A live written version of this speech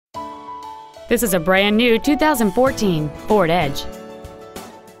This is a brand new 2014 Ford Edge.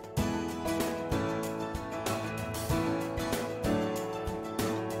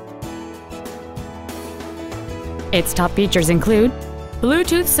 Its top features include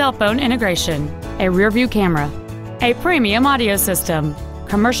Bluetooth cell phone integration, a rear-view camera, a premium audio system,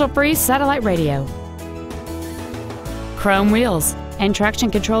 commercial-free satellite radio, chrome wheels, and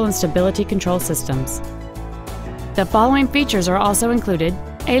traction control and stability control systems. The following features are also included: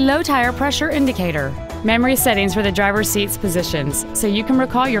 a low tire pressure indicator, memory settings for the driver's seat's positions so you can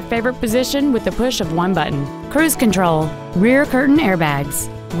recall your favorite position with the push of one button, cruise control, rear curtain airbags,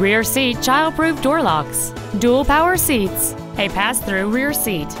 rear seat child-proof door locks, dual power seats, a pass-through rear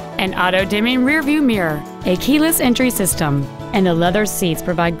seat, an auto-dimming rear-view mirror, a keyless entry system, and the leather seats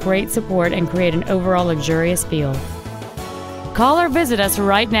provide great support and create an overall luxurious feel. Call or visit us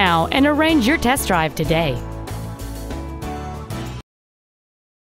right now and arrange your test drive today.